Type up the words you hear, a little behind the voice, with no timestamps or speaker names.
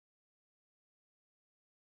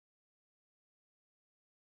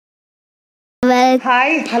Hi,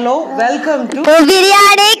 hello, welcome to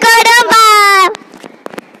Biryani Kodamba.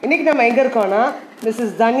 இன்னைக்கு நம்ம எங்க இருக்கோம்னா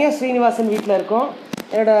மிஸ்ஸஸ் தன்யா ஸ்ரீனிவாசன் வீட்டில் இருக்கோம்.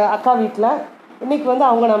 என்னோட அக்கா வீட்டில் இன்னைக்கு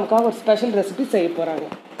அவங்க நமக்காக ஒரு ஸ்பெஷல் ரெசிபி செய்ய போகிறாங்க.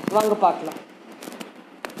 வாங்க பார்க்கலாம்.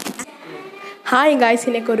 ஹாய் காய்ஸ்,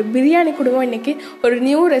 இன்றைக்கி ஒரு பிரியாணி குடும்பம் இன்றைக்கி ஒரு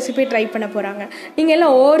நியூ ரெசிபி ட்ரை பண்ண போகிறாங்க. நீங்கள்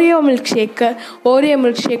எல்லாம் Oreo milk shake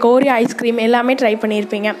Oreo ice cream எல்லாமே ட்ரை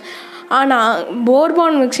பண்ணியிருப்பீங்க. ஆனால்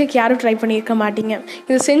போர்பான் மில்க் ஷேக் யாரும் ட்ரை பண்ணியிருக்க மாட்டீங்க.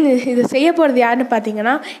 இது செய்ய போகிறது யாருன்னு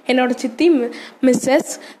பார்த்தீங்கன்னா என்னோடய சித்தி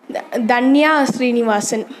மிஸ்ஸஸ் தன்யா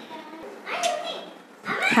ஸ்ரீனிவாசன்.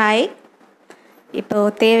 ஹாய்,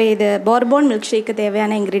 இப்போது இது போர்போன் மில்க் ஷேக்கு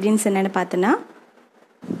தேவையான இன்க்ரீடியன்ட்ஸ் என்னென்னு பார்த்தோன்னா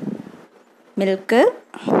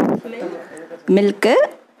milk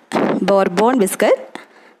Bourbon biscuit,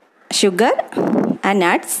 sugar and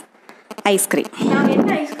nuts, ice cream. நாங்கள்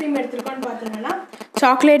என்ன ஐஸ்கிரீம் எடுத்துருக்கோன்னு பார்த்தீங்கன்னா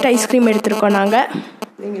சாக்லேட் ஐஸ்கிரீம் எடுத்துருக்கோம்.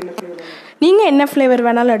 நீங்கள் என்ன ஃப்ளேவர்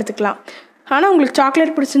வேணாலும் எடுத்துக்கலாம். ஆனால் உங்களுக்கு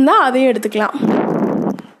சாக்லேட் பிடிச்சிருந்தா அதையும் எடுத்துக்கலாம்.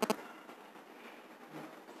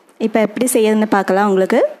 இப்போ எப்படி செய்யறதுன்னு பார்க்கலாம்.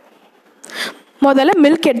 உங்களுக்கு முதல்ல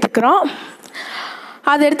மில்க் எடுத்துக்கிறோம்.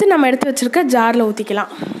 அதை எடுத்து நம்ம எடுத்து வச்சுருக்க ஜாரில்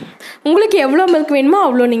ஊற்றிக்கலாம். உங்களுக்கு எவ்வளோ மில்க் வேணுமோ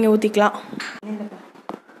அவ்வளோ நீங்கள் ஊற்றிக்கலாம்.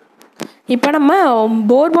 இப்போ நம்ம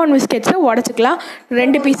போர்பான் பிஸ்கெட்ஸை உடச்சிக்கலாம்.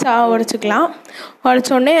 2 பீஸாக உடச்சிக்கலாம்.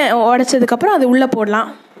 உடச்சதுக்கப்புறம் அது உள்ளே போடலாம்.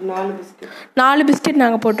 4 பிஸ்கெட்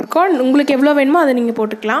நாங்கள் போட்டிருக்கோம். உங்களுக்கு எவ்வளோ வேணுமோ அதை நீங்கள்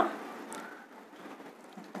போட்டுக்கலாம்.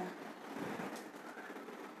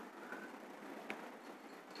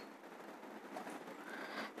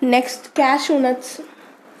 Next cashew nuts.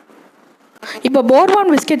 இப்போ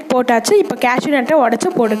போர்பான் பிஸ்கெட் போட்டாச்சு. இப்போ கேஷ்யூ நட்டை உடச்சி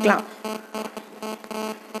போட்டுக்கலாம்.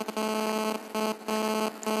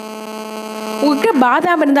 உங்களுக்கு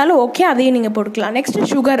பாதாம் இருந்தாலும் ஓகே, அதையும் நீங்கள் போட்டுக்கலாம். நெக்ஸ்ட்டு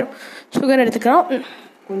சுகர் எடுத்துக்கிறோம்.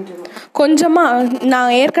 கொஞ்சமாக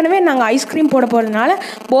நாங்கள் ஐஸ்கிரீம் போட போகிறதுனால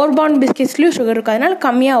போர்பான் பிஸ்கெட்ஸ்லேயும் சுகர் இருக்கும். அதனால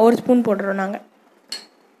கம்மியாக 1 ஸ்பூன் போடுறோம் நாங்கள்.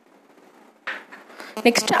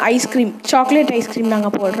 நெக்ஸ்ட்டு ஐஸ்கிரீம், சாக்லேட் ஐஸ்கிரீம்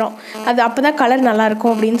நாங்கள் போடுறோம். அது அப்போ தான் கலர்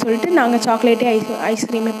நல்லாயிருக்கும் அப்படின்னு சொல்லிட்டு நாங்கள் சாக்லேட்டே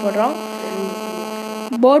ஐஸ்கிரீமே போடுறோம்.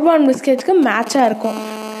 போர்பான் பிஸ்கெட்ஸ்க்கு மேட்சாக இருக்கும்.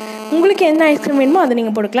 உங்களுக்கு என்ன ஐஸ்கிரீம் வேணுமோ அதை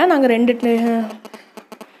நீங்கள் போட்டுக்கலாம். நாங்கள் 2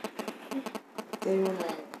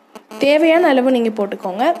 தேவையான அளவு நீங்கள்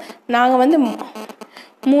போட்டுக்கோங்க. நாங்கள்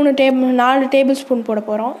 4 டேபிள் ஸ்பூன் போட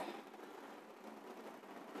போகிறோம்.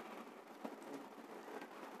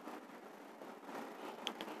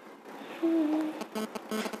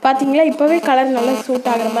 பார்த்தீங்களா, இப்போவே கலர் நல்லா சூட்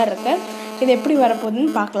ஆகிற மாதிரி இருக்கு. இது எப்படி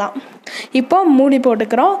வரப்போகுதுன்னு பார்க்கலாம். இப்போ மூடி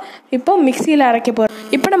போட்டுக்கிறோம். இப்போ மிக்சியில் அரைக்க போகிறோம்.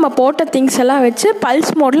 இப்போ நம்ம போட்ட திங்ஸ் எல்லாம் வச்சு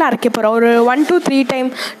பல்ஸ் மோடில் அரைக்க போகிறோம். ஒரு 1 to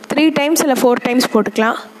 3 டைம்ஸ் இல்லை 4 டைம்ஸ்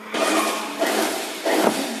போட்டுக்கலாம்.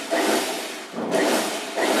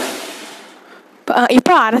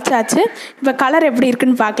 இப்போ அரைச்சாச்சு. இப்போ கலர் எப்படி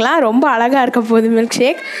இருக்குன்னு பார்க்கலாம். ரொம்ப அழகாக இருக்க போகுது மில்க்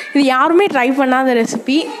ஷேக். இது யாருமே ட்ரை பண்ணாத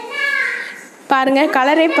ரெசிபி. பாருங்கள்,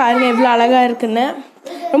 கலரே பாருங்கள் எவ்வளோ அழகாக இருக்குன்னு.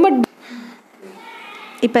 ரொம்ப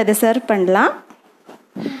இப்போ இதை சர்வ் பண்ணலாம்.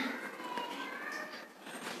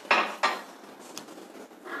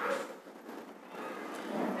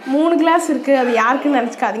 மூணு கிளாஸ் இருக்குது. அது யாருக்குன்னு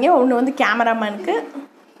நினச்சிக்காதீங்க. ஒன்று கேமராமேனுக்கு.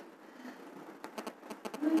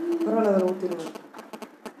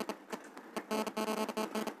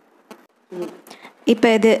 இப்போ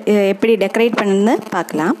இது எப்படி டெக்கரேட் பண்ணுன்னு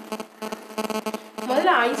பார்க்கலாம்.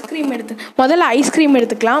 முதல்ல ஐஸ்கிரீம்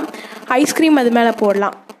எடுத்துக்கலாம். ஐஸ்கிரீம் அது மேலே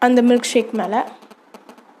போடலாம், அந்த மில்க் ஷேக் மேலே.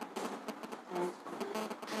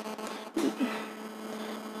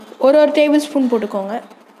 ஒரு டேபிள் ஸ்பூன் போட்டுக்கோங்க.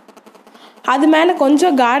 அது மேலே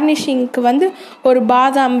கொஞ்சம் கார்னிஷிங்க்கு ஒரு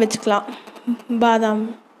பாதாம் வச்சுக்கலாம். பாதாம்,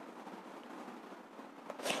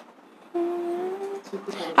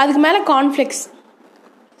 அதுக்கு மேலே கார்ன்ஃப்ளெக்ஸ்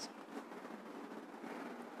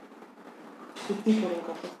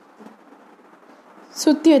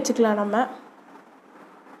சுற்றி வச்சுக்கலாம். நம்ம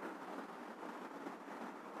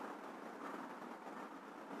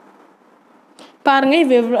பாருங்கள்,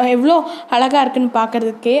 இது எவ்வளோ அழகாக இருக்குன்னு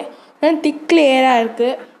பார்க்குறதுக்கே. திக் லேயராக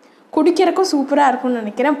இருக்குது. குடிக்கிறக்கும் சூப்பராக இருக்கும்னு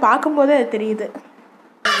நினைக்கிறேன். பார்க்கும்போதே அது தெரியுது.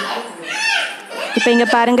 இப்போ இங்கே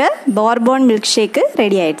பாருங்கள், போர்போன் மில்க் ஷேக்கு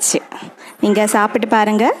ரெடி ஆயிடுச்சு. நீங்கள் சாப்பிட்டு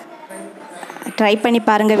பாருங்கள், ட்ரை பண்ணி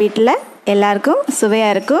பாருங்கள். வீட்டில் எல்லாருக்கும்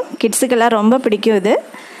சுவையாக இருக்கும். கிட்ஸுக்கெல்லாம் ரொம்ப பிடிக்கும். இது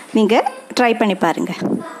நீங்கள் ட்ரை பண்ணி பாருங்கள்.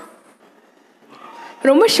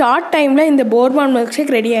 ரொம்ப ஷார்ட் டைமில் இந்த போர்பான் மில்க்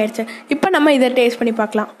ஷேக் ரெடி ஆயிடுச்சு. இப்போ நம்ம இதை டேஸ்ட் பண்ணி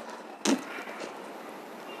பார்க்கலாம்.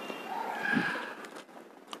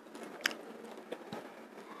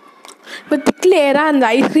 இப்போ திக் லேயராக அந்த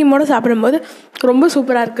ஐஸ்கிரீமோடு சாப்பிடும்போது ரொம்ப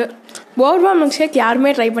சூப்பராக இருக்குது. போர்பான் மில்க் ஷேக்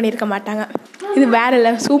யாருமே ட்ரை பண்ணியிருக்க மாட்டாங்க. இது வேறு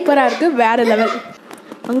லெவல், சூப்பராக இருக்குது, வேறு லெவல்.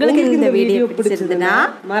 உங்களுக்கு இந்த வீடியோ பிடிச்சிருந்ததுன்னா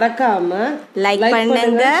மறக்காம லைக்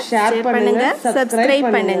பண்ணுங்க, ஷேர் பண்ணுங்க,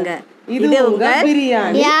 சப்ஸ்கிரைப் பண்ணுங்க. இது உங்க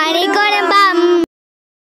பிரியாணி.